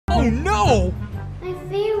no! I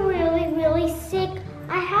feel really, really sick.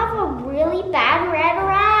 I have a really bad red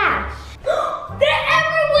rash. They're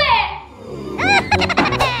everywhere!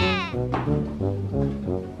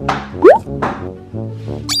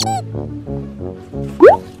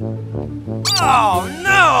 Oh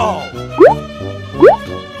no!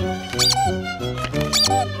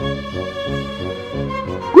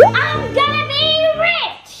 I'm gonna be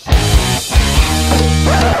rich!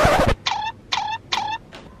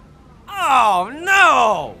 Oh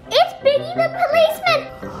no! It's Biggy the policeman!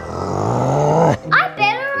 I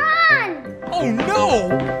better run! Oh no!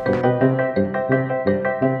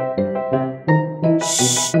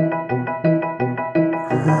 Shh!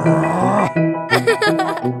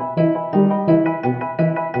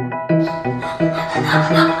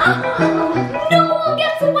 No one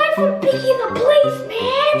gets away from Biggy the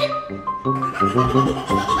policeman!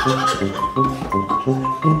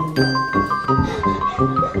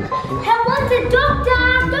 Hello, the doctor!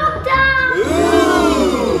 Doctor!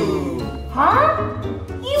 Huh?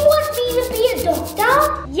 You want me to be a doctor?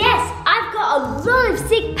 Yes, I've got a lot of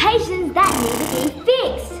sick patients that need to be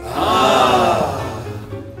fixed.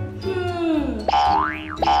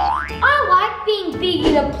 I like being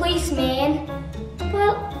Biggy the policeman,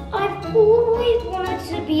 but I've always wanted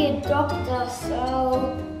to be a doctor,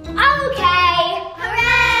 so... Okay!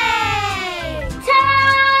 Hooray! Ta-da!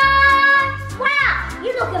 Wow,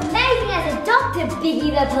 you look amazing as a doctor, Biggy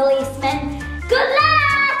the policeman. Good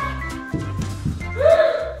luck!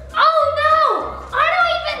 Oh no! I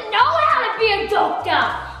don't even know how to be a doctor!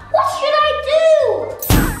 What should I do?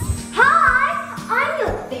 Hi, I'm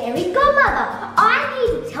your fairy godmother. I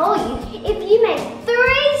need to tell you, if you make 3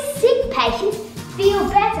 sick patients feel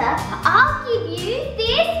better, I'll give you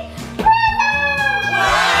this present!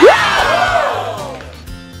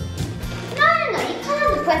 No, you can't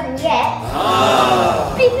have the present yet.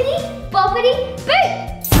 Bippity, boppity, boo!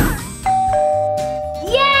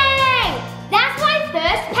 Yay! That's my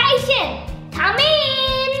first patient. Come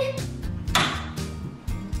in.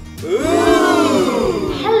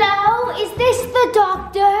 Hello, is this the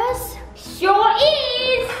doctor's? Sure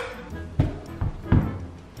is.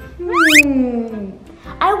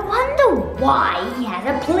 I wonder why he has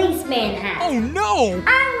a policeman hat. Oh no! I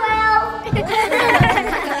will.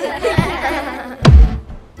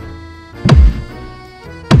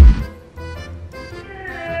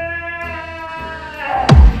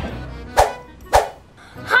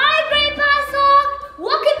 Hi, Grandpa Sock.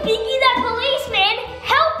 What can Biggy the policeman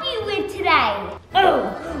help you with today? Oh,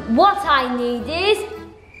 what I need is...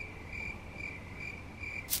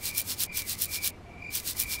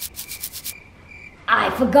 I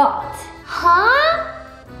forgot. Huh?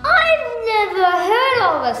 I've never heard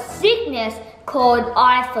of a sickness called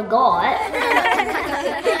I forgot.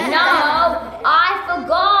 No, I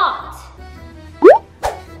forgot.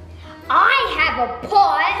 I have a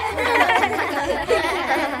pot.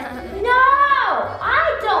 No, I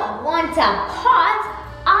don't want a pot.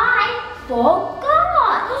 I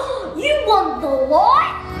forgot. You want the what?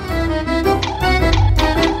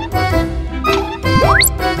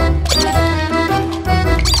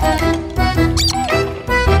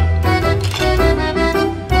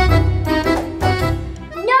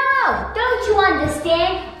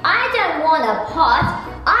 A pot.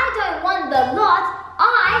 I don't want the lot. I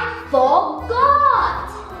forgot.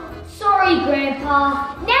 Sorry,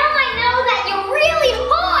 Grandpa. Now I know that you're really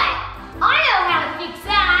hot. I know how to fix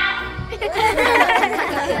that.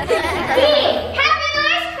 Here, have an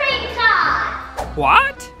ice cream cart.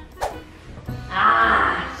 What?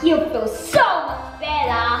 Ah, he'll feel so much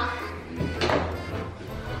better.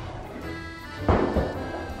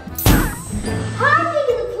 Hi,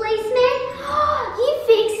 Biggy the policeman. You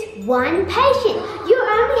fixed 1 patient. You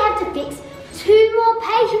only have to fix 2 more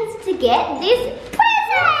patients to get this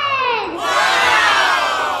present!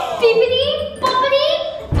 Wow! Bippity, boppity,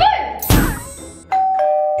 boo!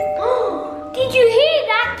 Did you hear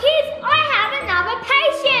that, kids? I have another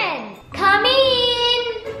patient! Come in!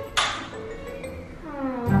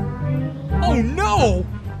 Oh no!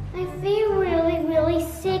 I feel really, really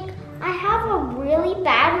sick. I have a really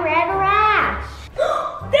bad red rash.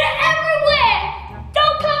 They're everywhere!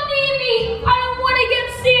 Don't come near me! I don't want to get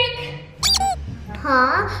sick!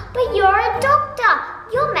 Huh? But you're a doctor.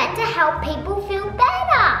 You're meant to help people feel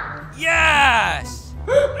better. Yes!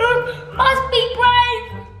 Must be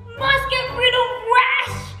brave! Must get rid of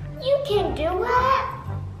rash! You can do it.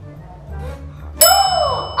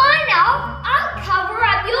 I know! I'll cover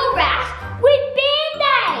up your rash with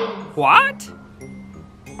Band-Aids! What?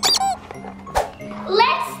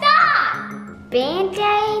 Let's start!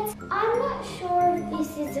 Band-Aids? I'm not sure if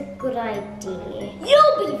this is a good idea.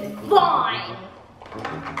 You'll be fine!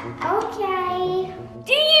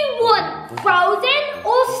 Frozen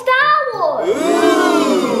or Star Wars?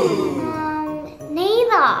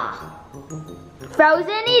 Neither.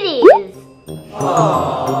 Frozen it is.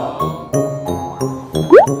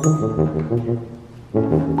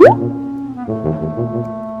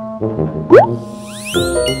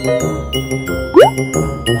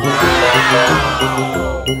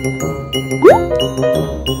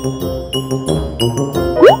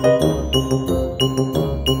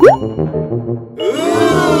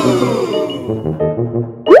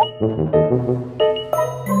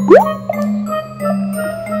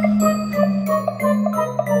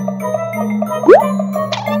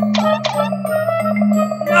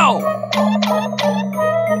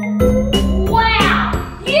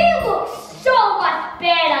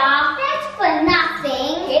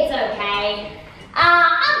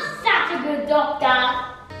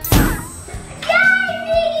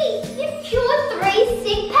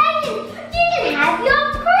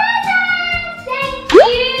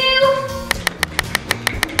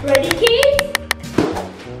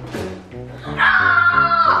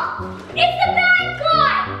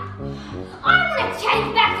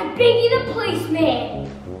 Biggy the policeman!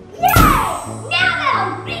 Yay! Now that I'm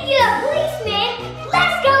Biggy the policeman,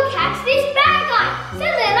 let's go catch this bad guy so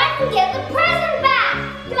that I can get the present back!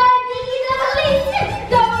 Go Biggy the policeman!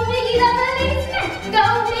 Go Biggy the policeman! Go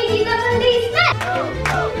Biggy the policeman!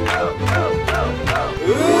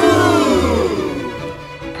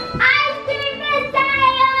 Ice cream for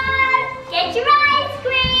sale! Get your ice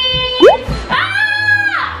cream!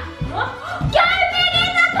 Ah! Go Biggy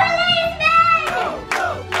the policeman!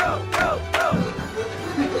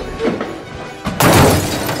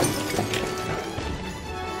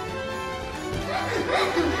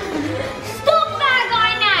 Stop, bad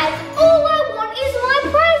guy Naz! All I want is my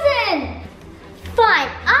present! Fine,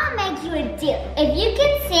 I'll make you a deal. If you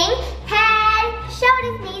can sing head,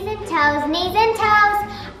 shoulders, knees and toes,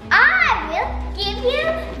 I will give you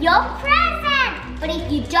your present. But if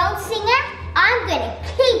you don't sing it, I'm gonna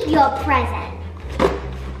keep your present.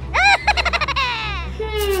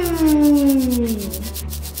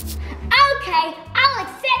 Okay, I'll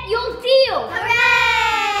accept your deal.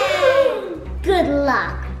 Hooray! Good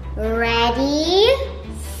luck. Ready,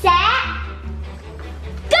 set,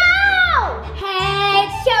 go! Head,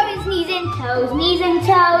 shoulders, knees and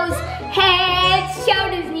toes, Head,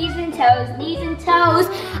 shoulders, knees and toes,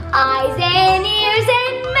 eyes and ears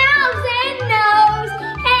and mouths and nose.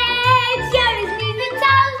 Head, shoulders, knees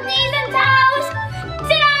and toes,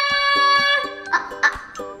 ta-da!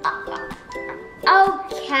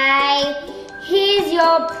 Okay, here's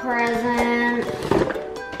your present.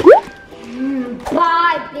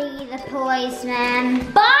 Bye, Biggy the policeman.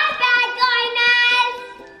 Bye, bad guy Naz.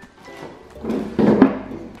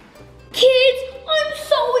 Kids, I'm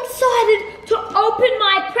so excited to open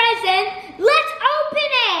my present. Let's open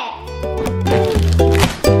it.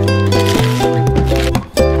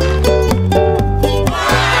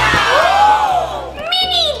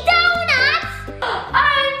 Mini donuts.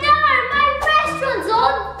 Oh no, my restaurant's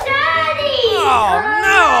all dirty. Oh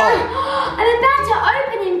no. I'm about to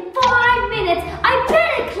open in 5 minutes. I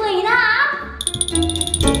better clean up.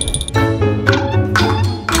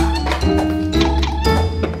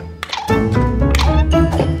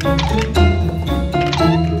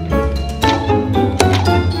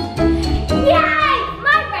 Yay!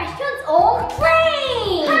 My restaurant's all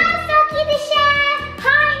clean. Hi, Sockie the chef.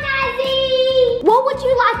 Hi, Nazi. What would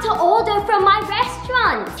you like to order from my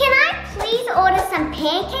restaurant? Can I please order some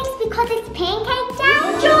pancakes because it's pancake day?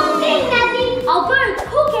 Sure thing, Nazi. I'll go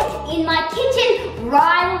cook it in my kitchen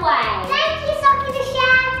right away. Thank you, Sockie the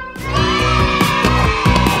chef.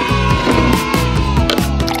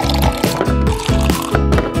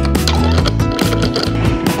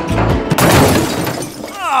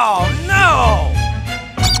 Oh no!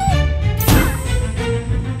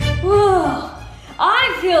 Whoa, I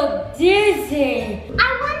feel dizzy. I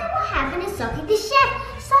wonder what happened to Sockie the chef.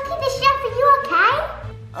 Sockie the chef, are you okay?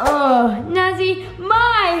 Oh, Nazi,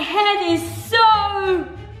 my head is so...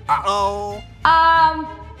 Uh-oh.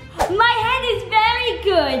 My head is very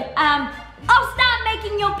good. I'll start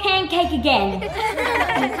making your pancake again.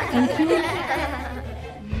 Thank you.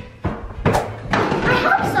 I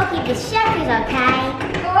hope Sockie the chef is okay.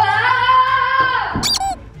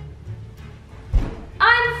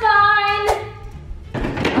 I'm fine.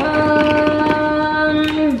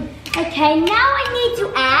 Okay, now I need to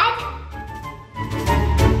add...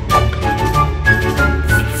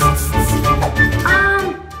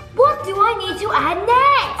 what do I need to add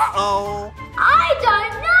next? Uh-oh. I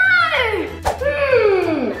don't know!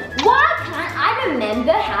 Why can't I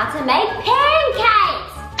remember how to make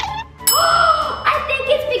pancakes? I think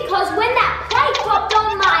it's because when that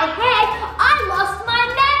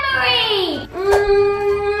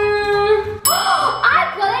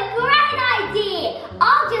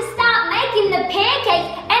pancakes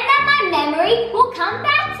and then my memory will come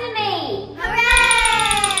back to me.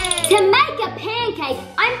 Hooray! To make a pancake,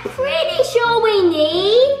 I'm pretty sure we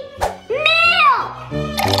need milk,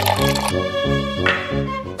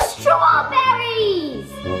 strawberries,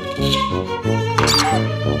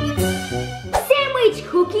 sandwich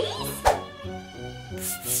cookies.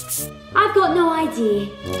 I've got no idea.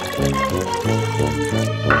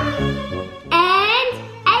 And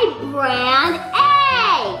a brown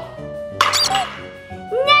egg.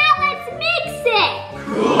 Now let's mix it.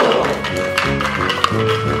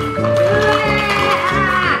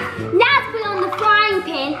 Now let's put it on the frying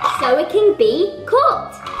pan so it can be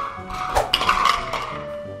cooked.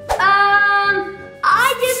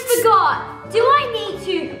 I just forgot. Do I need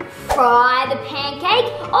to fry the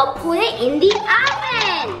pancake or put it in the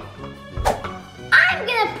oven? I'm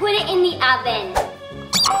gonna put it in the oven.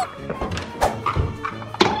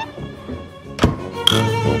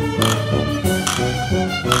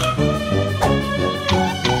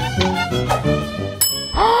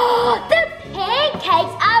 The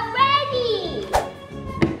pancakes are ready!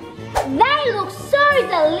 They look so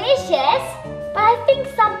delicious, but I think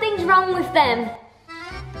something's wrong with them.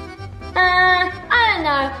 I don't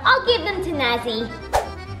know. I'll give them to Nazzy.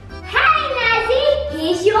 Hey Nazzy,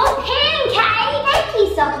 here's your pancake! Thank you,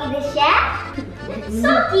 Sockie the chef.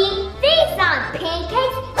 Sockie, these aren't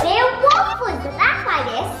pancakes, they're waffles, but that's why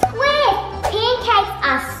they're squares. Pancakes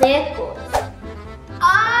are circles. Oh!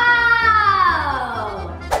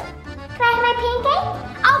 Can I have my pancake?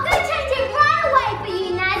 I'll go change it right away for you,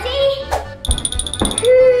 Nazzy.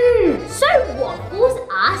 So waffles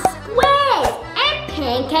are squares and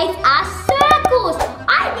pancakes are circles.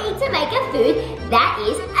 I need to make a food that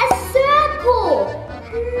is a circle.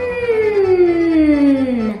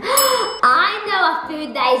 I know a food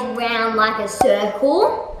that is round like a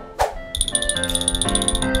circle.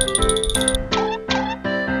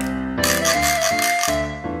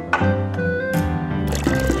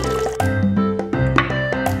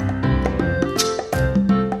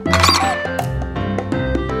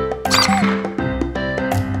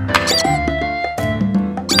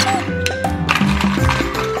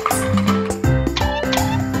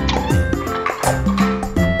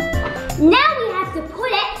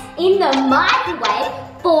 In the microwave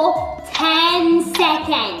for 10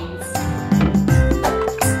 seconds.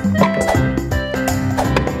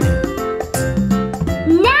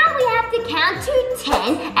 Now we have to count to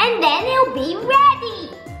 10 and then it'll be ready.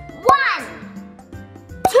 1,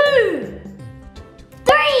 2,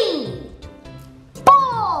 3,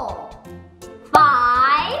 4,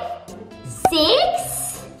 5,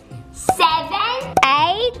 6, 7,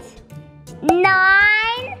 8,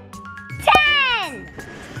 9, 10.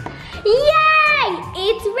 Yay!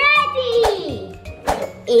 It's ready!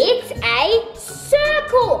 It's a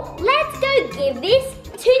circle. Let's go give this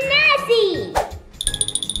to Nazzy.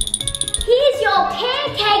 Here's your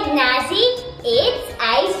pancake, Nazzy. It's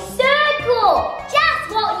a circle. Just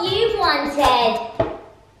what you wanted.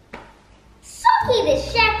 Sockie the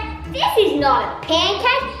chef, this is not a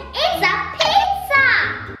pancake. It's a pizza.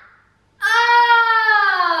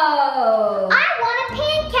 Oh! I want a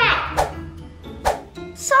pancake.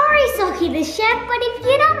 Sorry, Sockie the chef, but if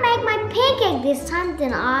you don't make my pancake this time,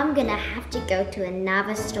 then I'm gonna have to go to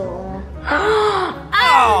another store.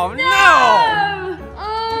 Oh no!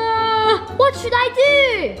 What should I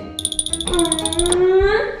do?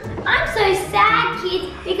 I'm so sad, kids,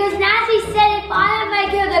 because Nazzy said if I don't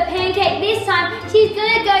make her the pancake this time, she's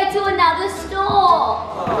gonna go to another store.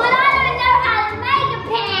 But I don't know how to make a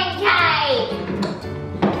pancake.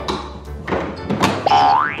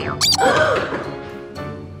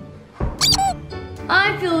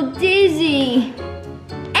 I feel dizzy.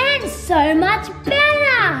 And so much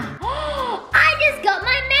better. I just got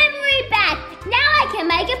my memory back. Now I can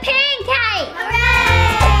make a pancake. Hooray!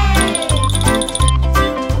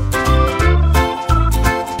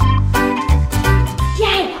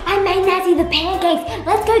 Yay, I made Nazzy the pancakes.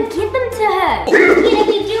 Let's go give them to her. We're gonna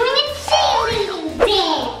be doing a cheerleading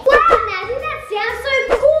dance. Wow, Nazzy, that sounds so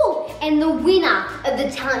cool. And the winner of the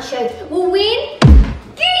talent show will win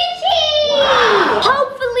Gucci! Wow.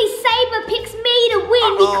 Hopefully Sabre picks me to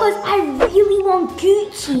win because I really want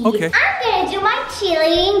Gucci. Okay. I'm gonna do my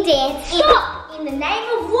cheerleading dance. Stop! In the name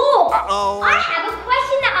of law. I have a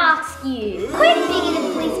question to ask you. Quick, Biggy the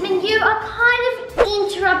policeman, you are kind of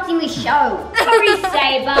interrupting the show. Sorry,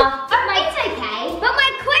 Sabre. It's okay. But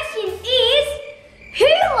my question is,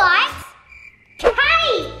 who likes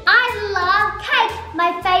cake? I love cake.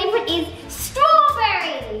 My favorite is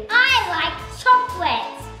strawberry. I like chocolate.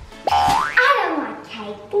 I don't like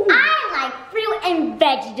cake. Ooh. I like fruit and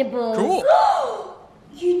vegetables. Cool.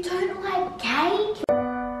 You don't like cake?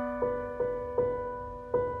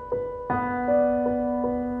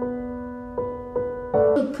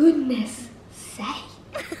 goodness sake.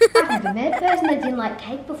 I've never met a person that didn't like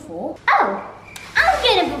cake before. Oh, I'm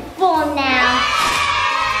gonna perform now.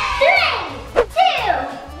 3, 2,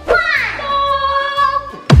 1. Stop!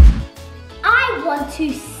 I want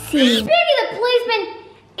to sing. Biggy the policeman,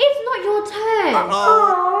 it's not your turn.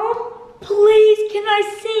 Uh-oh. Please, can I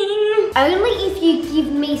sing? Only if you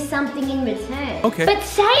give me something in return. Okay. But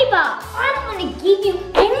Sabre, I don't want to give you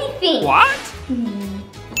anything. What?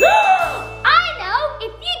 I know.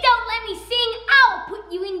 If you don't let me sing, I'll put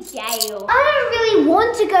you in jail. I don't really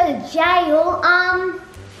want to go to jail.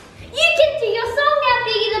 You can do your song now,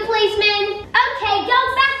 Biggy the policeman. Okay, go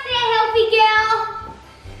back there, healthy girl.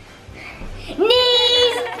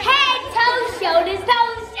 Knees, head, toes, shoulders,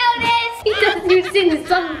 toes, shoulders. He doesn't even sing the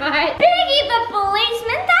song right. Biggy the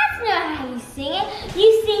policeman, that's not how you sing it. You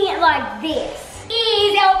sing it like this.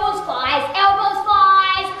 Ears, elbows, thighs, elbows,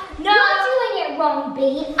 thighs. No. You're doing it wrong,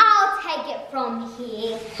 Biggy. I'll take it from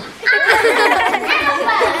here. Elbows.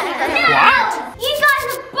 No. What? You guys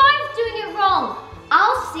are both doing it wrong.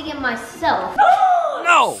 I'll sing it myself.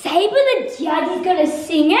 No. Sabre the judge is gonna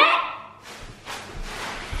sing it.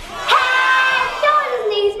 Head, shoulders,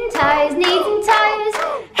 knees and toes, knees and toes.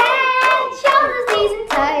 Head, shoulders, knees and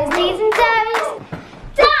toes, knees and toes.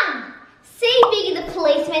 Done! See Biggy the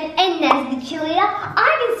policeman and Naz the cheerleader. I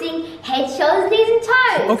can sing head, shoulders, knees and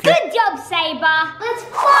toes. Okay. Good job, Sabre. Let's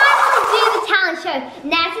finally do the talent show.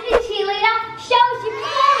 Naz the cheerleader, show us your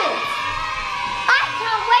performance. I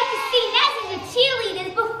can't wait to see Naz the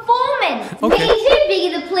cheerleader's performance. Okay. Me too, Biggy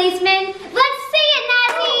the policeman. Let's see it,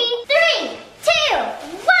 Nazi. 3, 2,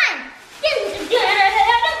 1.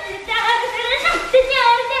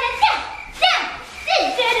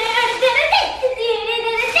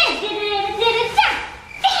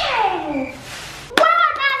 Wow,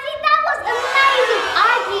 Nazi, that was amazing. I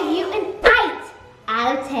give you an 8 out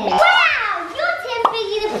of 10. Wow, you're 10,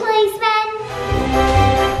 Biggy the policeman.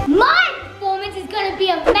 My performance is going to be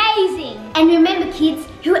amazing. And remember, kids,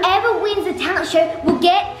 whoever wins the talent show will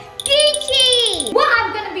get Gucci. What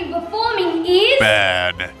I'm going to be performing is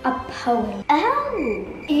Bad. a poem.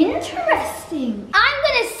 Oh, interesting. I'm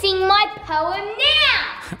going to sing my poem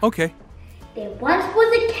now. Okay. There once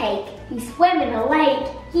was a cake who swam in a lake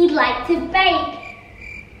he liked to bake.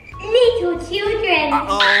 Little children.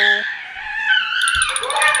 Uh-oh.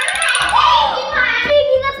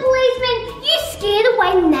 Biggy the policeman, you scared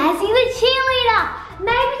away Nazi the cheerleader.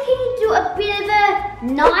 Maybe can you do a bit of a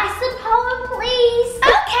nicer poem, please?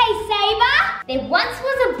 Okay, Sabre. There once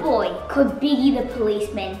was a boy called Biggy the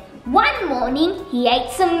policeman. One morning, he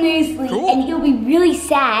ate some muesli, Cool. and he'll be really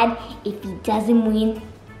sad if he doesn't win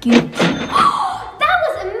Gucci. That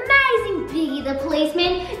was amazing, Biggy the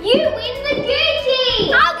policeman. You win the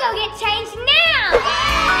Gucci. I'll go get changed now.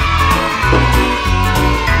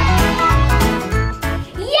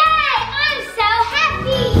 Yay! I'm so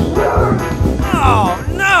happy. Oh,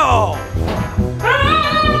 no.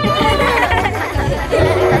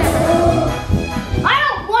 I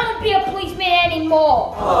don't want to be a policeman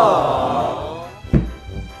anymore. Oh.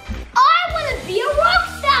 I want to be a rock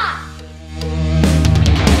star.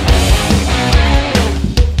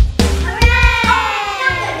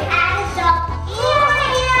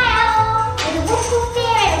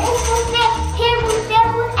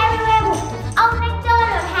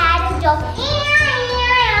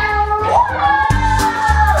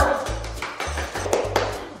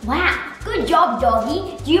 Wow, good job,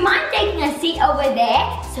 doggy. Do you mind taking a seat over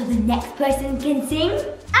there so the next person can sing?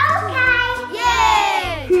 Okay.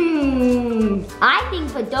 Yay! I think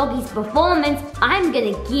for Doggy's performance, I'm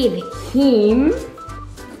gonna give him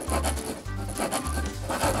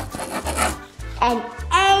an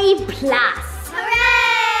A+. Hooray!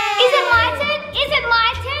 Is it my turn? Is it my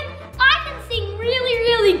turn? I can sing really,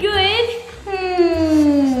 really good.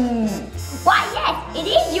 Why, yes, it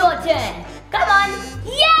is your turn. Come on.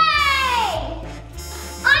 Yay!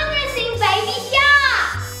 I'm gonna sing Baby Shark.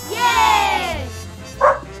 Yay!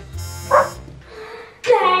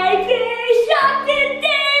 Baby Shark,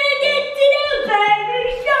 do-do-do-do-do,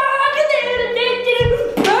 Baby Shark, do-do-do-do-do,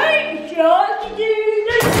 Baby Shark,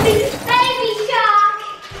 do-do-do-do-do, Baby Shark.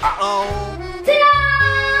 Uh-oh. Ta-da!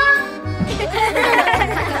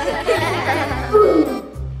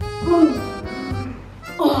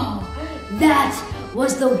 Oh, that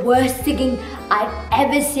was the worst singing I've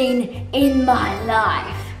ever seen in my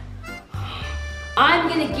life. I'm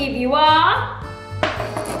gonna give you a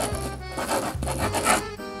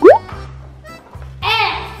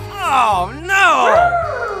F. Oh, no.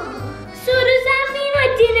 So does that mean I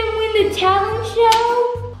didn't win the talent show?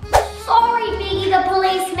 Sorry, Biggy the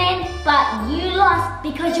policeman, but you lost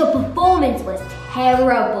because your performance was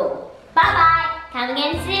terrible. Bye-bye. Come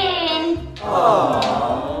again soon. Aww.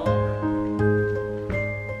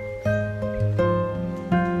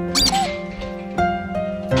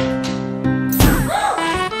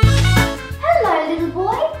 Hello, little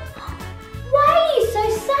boy. Why are you so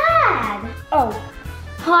sad? Oh,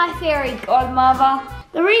 hi, fairy godmother.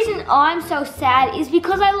 The reason I'm so sad is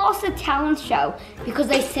because I lost a talent show because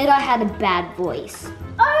they said I had a bad voice.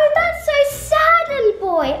 Oh, that's so sad, little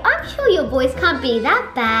boy. I'm sure your voice can't be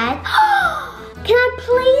that bad. Can I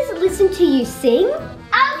please listen to you sing?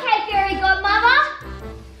 Okay, fairy godmother.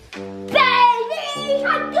 Baby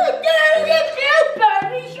shark do do do do,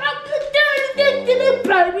 baby shark do do do do,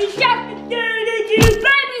 baby shark do do do,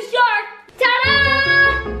 baby shark. Ta-da!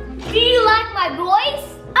 Do you like my voice?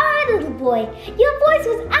 Oh, little boy, your voice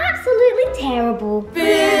was absolutely terrible. Boo!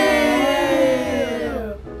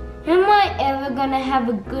 Am I ever gonna have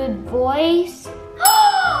a good voice? I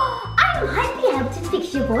might be able to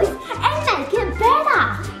fix your voice and make it better.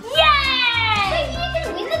 Yay! So you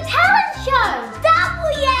can win the talent show.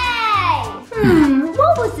 Double yay!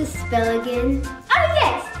 What was the spell again? Oh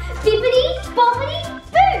yes, bippity boppity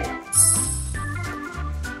boo.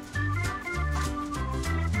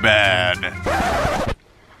 Bad.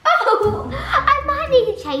 Oh, I might need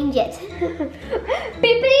to change it.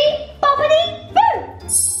 Bippity boppity boo.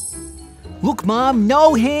 Look, Mom,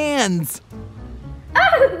 no hands.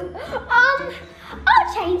 Oh,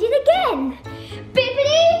 I'll change it again.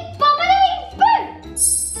 Bippity boppity boo.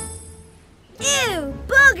 Ew,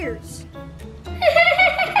 boogers.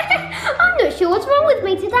 I'm not sure what's wrong with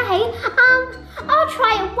me today. I'll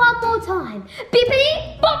try it one more time.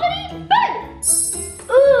 Bippity boppity boo.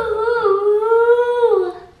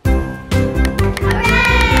 Ooh.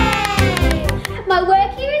 Hooray! My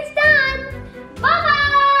work here is done.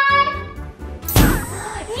 Bye-bye.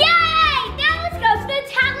 Yay! Now let's go to the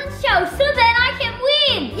talent show so then I can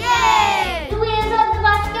win. Yay! The wheels of the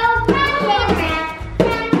bus go round and round,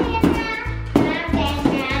 round and round, round and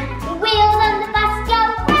round. The wheels of the bus go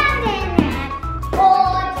round and round,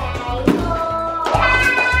 all day long.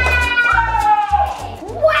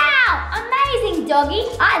 Wow! Amazing, doggy.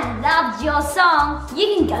 I loved your song. You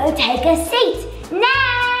can go take a seat.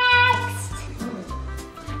 Next!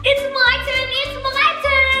 It's my turn, it's my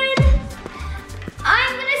turn!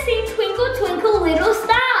 I'm gonna sing Twinkle Twinkle Little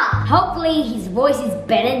Star. Hopefully his voice is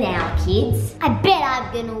better now, kids. I bet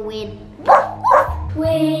I'm gonna win.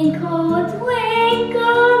 Twinkle,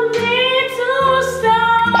 twinkle, little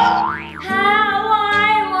star, how I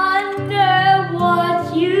wonder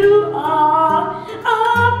what you are.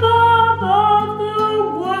 Above the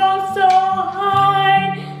world so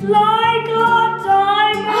high, like a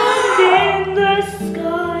diamond in the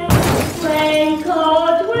sky. Twinkle,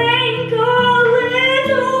 twinkle,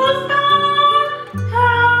 little star,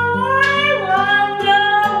 how I wonder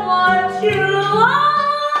what you are.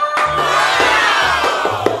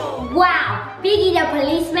 Wow, Biggy the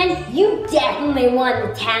policeman, you definitely won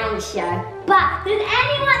the talent show. But does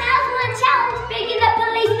anyone else want to challenge Biggy the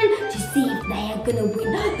policeman to see if they are gonna win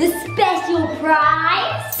the special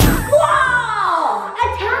prize? Wow! A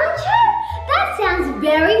talent show? That sounds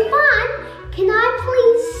very fun. Can I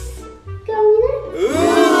please go in it?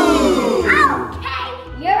 Ooh. Okay,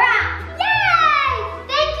 you're out. Yay!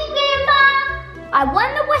 Thank you, Grandpa. I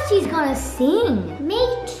wonder what she's gonna sing. Me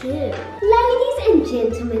too. Ladies and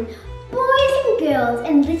gentlemen, boys and girls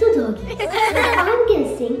and little doggies, I'm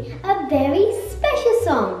gonna sing a very special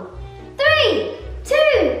song. 3, 2,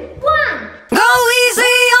 1. Go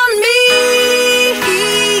easy on me.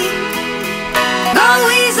 Go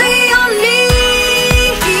easy on me.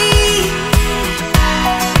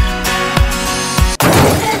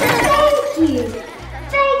 Thank you.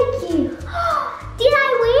 Thank you. Did I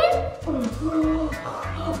win?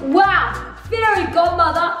 Wow, fairy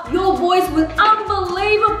godmother, your voice was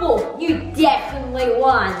unbelievable. You definitely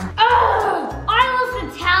won. Oh, I lost a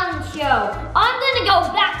talent show. I'm gonna go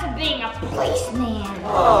back to being a policeman.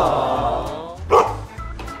 Aww.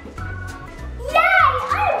 Yay! I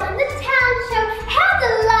won the talent show. How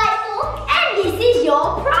delightful! And this is your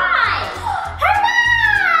prize.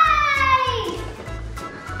 Hooray!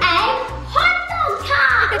 A hot dog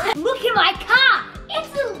car. Look at my car.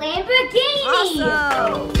 It's a Lamborghini.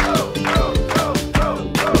 Awesome.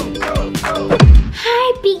 Hi,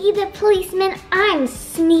 Biggy the policeman. I'm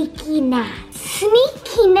Sneaky Naz.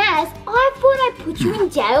 Sneaky Naz? I thought I put you in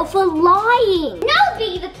jail for lying. No,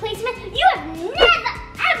 Biggy the policeman. You have never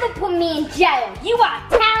ever put me in jail. You are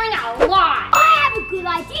telling a lie. I have a good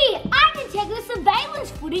idea. I can check the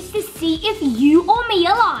surveillance footage to see if you or me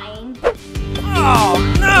are lying. Oh,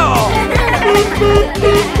 no!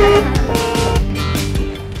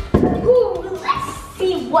 Ooh, let's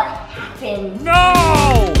see what happened. No!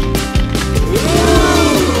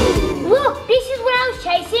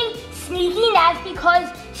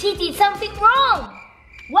 because she did something wrong.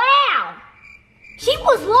 Wow! She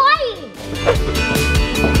was lying!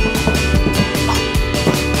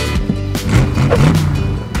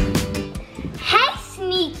 Hey,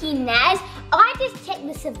 sneaky Naz. I just checked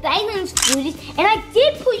the surveillance footage and I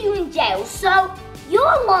did put you in jail, so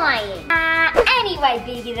you're lying. Anyway,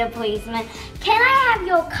 Biggy the policeman, can I have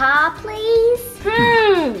your car, please?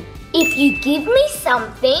 If you give me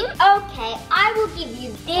something, okay, I will give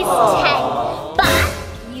you this teddy. But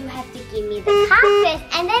you have to give me the car first,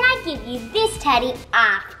 and then I give you this teddy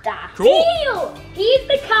after. Cool. Deal! Here's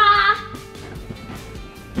the car.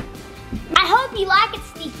 I hope you like it,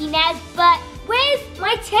 Sneaky Naz, but where's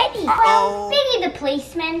my teddy? Well, Biggy the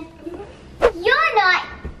policeman, you're not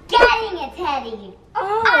getting a teddy. I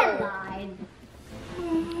lied.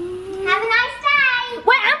 Have a nice day.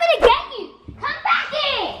 Wait, I'm gonna get you. Come back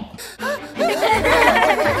here.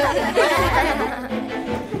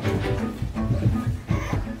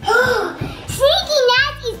 Sneaky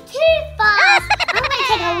Naz is too fast. I'm gonna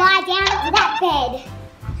take a lie down on that bed.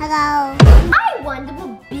 Hello. I wonder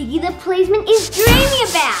what Biggy the policeman is dreaming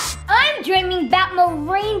about. I'm dreaming about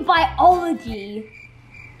marine biology.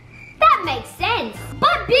 That makes sense.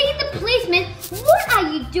 But Biggy the policeman, what are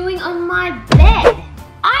you doing on my bed?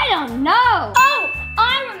 I don't know. Oh,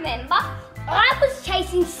 I remember. I was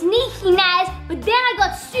chasing Sneaky Naz, but then I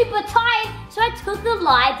got super tired, so I took the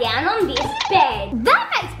lie down on this bed. That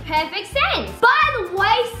makes perfect sense. By the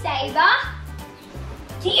way, Sabre,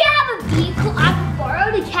 do you have a vehicle I can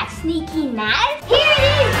borrow to catch Sneaky Naz? Here it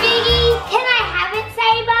is, Biggy. Can I have it,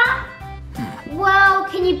 Sabre? Well,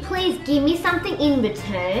 can you please give me something in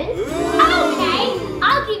return? Okay,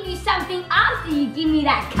 I'll give you something after you give me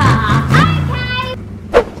that car. Okay.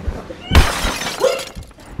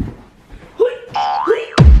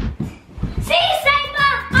 See you,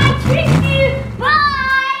 Sabre. I tricked you.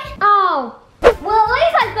 Bye. Oh, well, at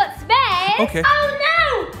least I've got spares. Okay. Oh no,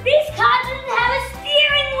 this car doesn't have a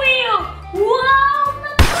steering wheel. Whoa.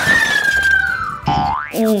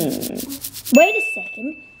 Wait a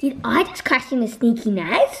second. Did I just crash into Sneaky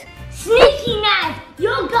Naz? Sneaky Naz,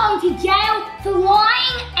 you're going to jail for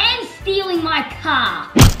lying and stealing my car.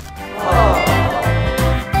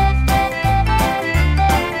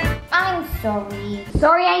 I'm sorry.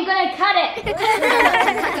 Sorry ain't gonna cut it.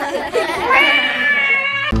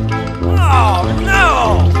 Oh, no!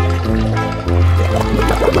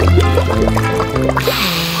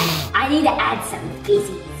 I need to add some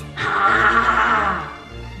fizzies.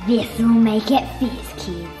 This will make it fizz,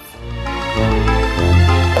 kids.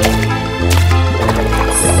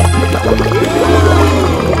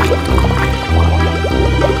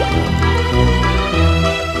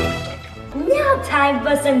 Now time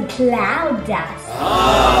for some cloud dust.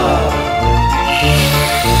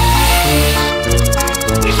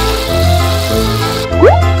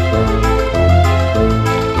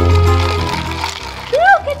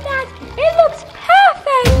 Look at that! It looks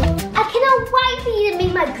perfect! I cannot wait for you to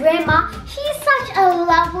meet my grandma. She's such a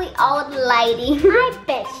lovely old lady. I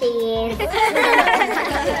bet she is.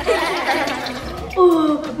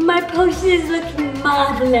 Oh, my potion is looking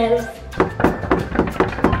marvelous.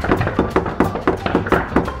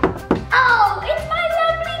 Oh, it's my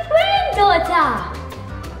lovely granddaughter.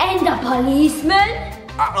 And the policeman.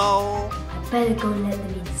 Uh-oh. I better go let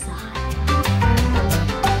them inside.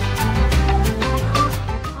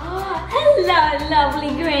 Oh, hello,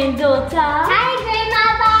 lovely granddaughter. Hi,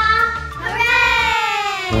 grandmother. Hooray!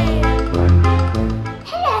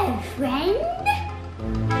 Hello, friend.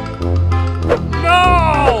 No!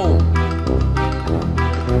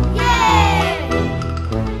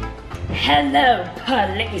 Hello,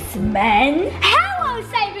 policeman. Hello,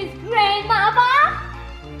 Sabre's grandmother.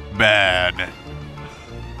 Bad.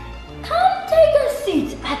 Come take a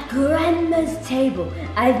seat at Grandma's table.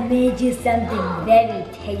 I've made you something very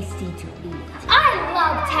tasty to eat. I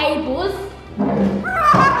love tables.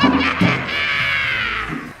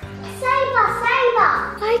 Sabre!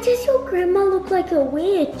 Why does your grandma look like a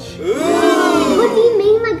witch? What do you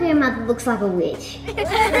mean my grandmother looks like a witch?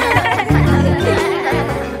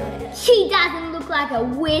 She doesn't look like a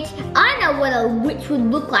witch. I know what a witch would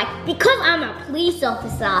look like because I'm a police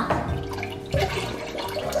officer.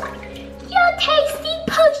 Your tasty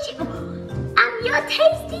potion, your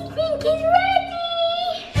tasty drink is ready.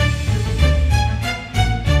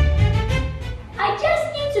 I just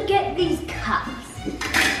need to get these cups.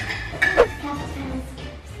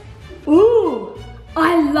 Ooh,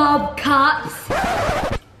 I love cups.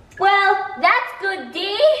 Well, that's good,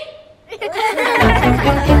 dear.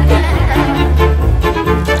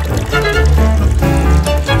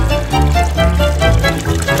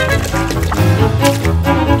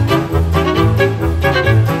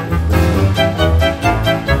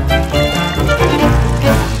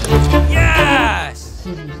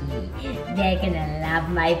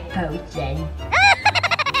 life potion.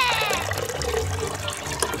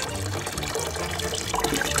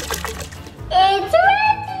 It's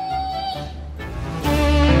ready!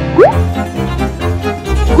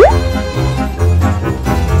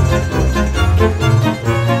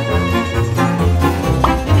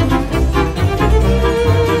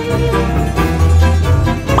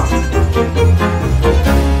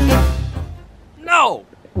 No!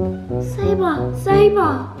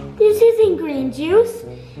 Sabre, this isn't green juice.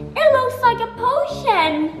 It looks like a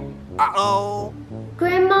potion. Uh-oh.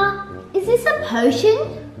 Grandma, is this a potion?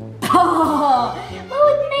 Oh, what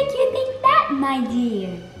would make you think that, my dear?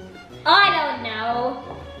 I don't know.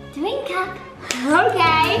 Drink up.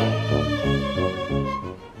 Okay.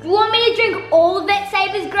 Do you want me to drink all of it,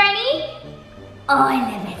 Sabre's granny? All of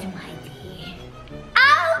it, my dear.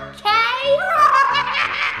 Okay.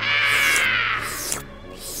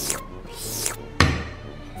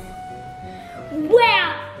 Wow,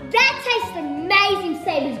 that tastes amazing,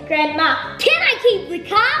 Sabre's grandma. Can I keep the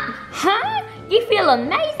cup? Huh? You feel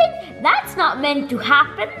amazing? That's not meant to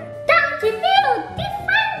happen. Don't you feel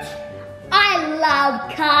different? I love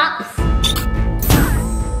cups.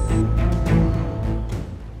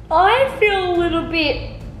 I feel a little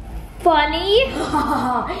bit funny.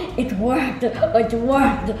 It worked. But I do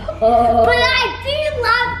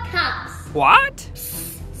love cups. What?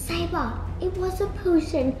 Sabre, it was a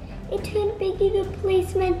potion. It turned Biggy the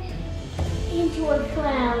policeman into a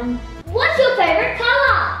clown. What's your favorite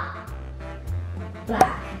color?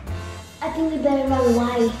 Black. I think we better run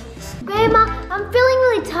away. Grandma, I'm feeling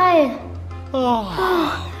really tired. I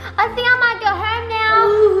think I might go home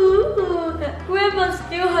now. Grandma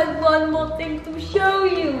still has one more thing to show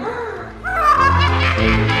you.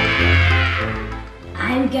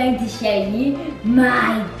 I'm going to show you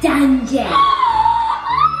my dungeon.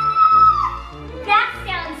 That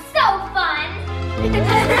sounds so fun.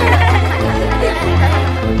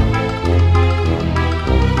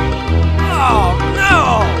 Oh, no!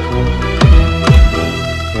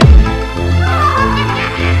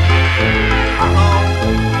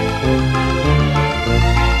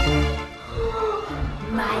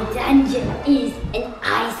 My dungeon is an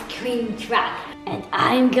ice cream truck, and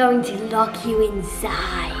I'm going to lock you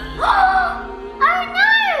inside. Oh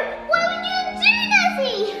no! What would you do,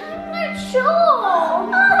 Nazzy? I'm not sure.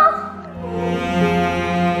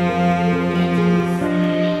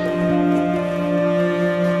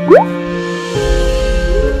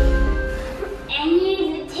 And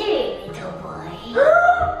here's the tube, little boy.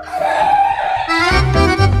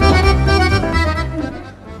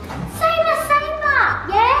 Sabre!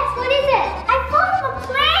 Yes, what is it? I thought of a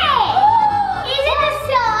plan! Is it to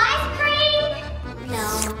sell ice cream? No.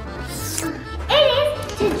 It is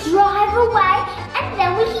to drive away and then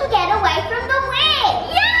we can get away from the wind!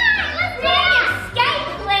 Yeah! Let's do an escape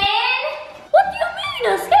plan! What do you mean,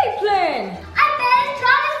 escape plan? I better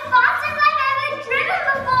drive as fast as I've ever driven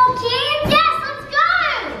before, kids! Yes, let's go!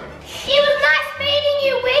 It was nice meeting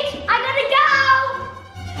you, witch! I gotta go!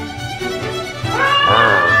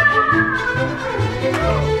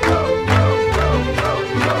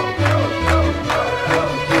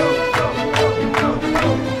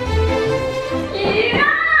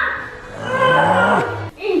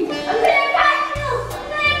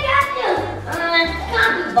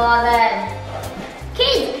 Can't be bothered.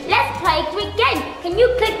 Kids, let's play a quick game. Can you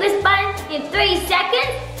click this button